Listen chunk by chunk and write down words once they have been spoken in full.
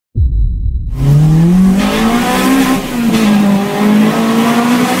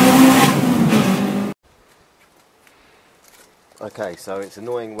Okay, so it's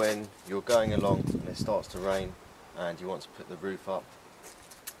annoying when you're going along and it starts to rain and you want to put the roof up.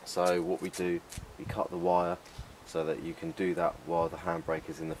 So what we do, we cut the wire so that you can do that while the handbrake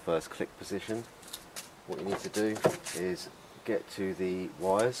is in the first click position. What you need to do is get to the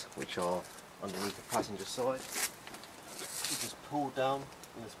wires, which are underneath the passenger side. You just pull down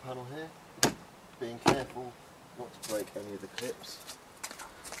on this panel here, being careful not to break any of the clips.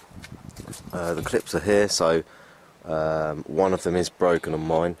 The clips are here, so one of them is broken on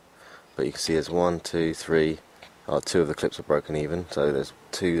mine, but you can see there's 1, 2, 3, two of the clips are broken even, so there's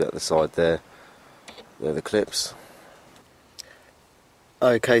 2 at the side there. They're the clips.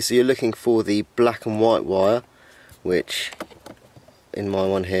 Okay, so you're looking for the black and white wire, which in my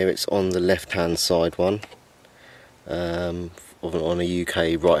one here it's on the left hand side one, on a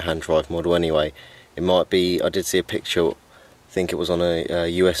UK right hand drive model anyway. It might be, I did see a picture, I think it was on a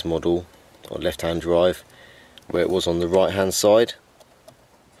US model or left hand drive, where it was on the right hand side.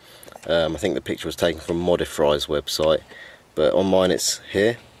 I think the picture was taken from Modify's website, but on mine it's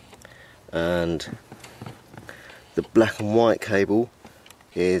here. And the black and white cable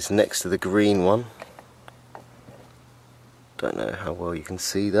is next to the green one. Don't know how well you can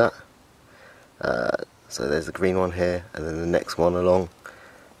see that. So there's the green one here, and then the next one along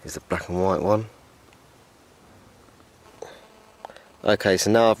is the black and white one. Okay, so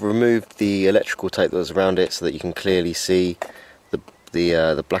now I've removed the electrical tape that was around it so that you can clearly see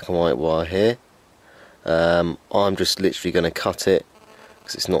the black and white wire here. I'm just literally going to cut it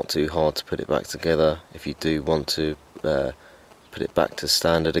because it's not too hard to put it back together if you do want to put it back to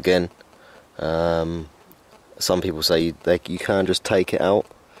standard again. Some people say you can just take it out,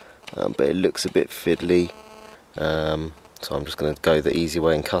 but it looks a bit fiddly, so I'm just going to go the easy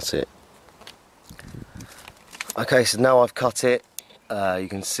way and cut it. Okay, so now I've cut it. You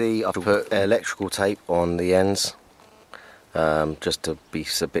can see I've put electrical tape on the ends, just to be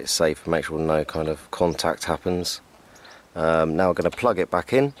a bit safe and make sure no kind of contact happens. Now we're going to plug it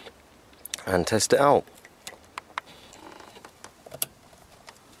back in and test it out.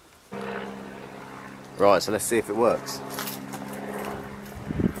 Right, so let's see if it works.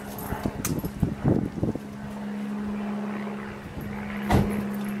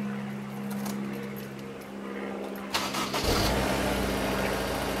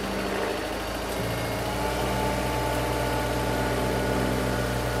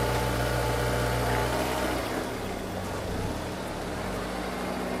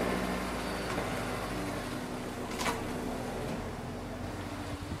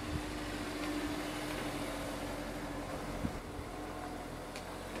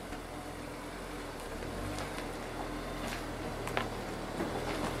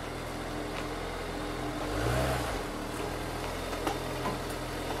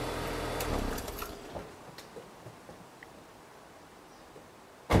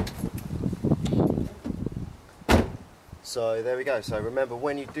 So there we go. So remember,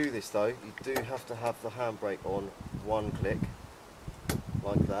 when you do this though, you do have to have the handbrake on one click,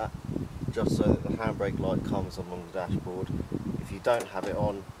 like that, just so that the handbrake light comes on the dashboard. If you don't have it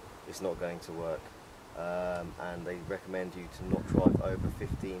on, it's not going to work. And they recommend you to not drive over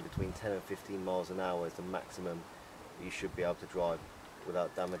between 10 and 15 miles an hour is the maximum you should be able to drive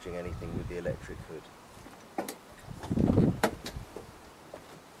without damaging anything with the electric hood.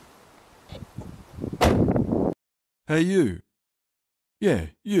 Hey you. Yeah,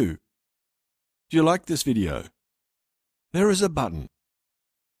 you. Do you like this video? There is a button.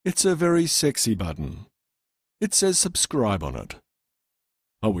 It's a very sexy button. It says subscribe on it.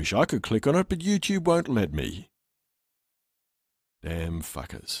 I wish I could click on it, but YouTube won't let me. Damn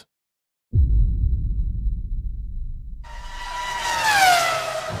fuckers.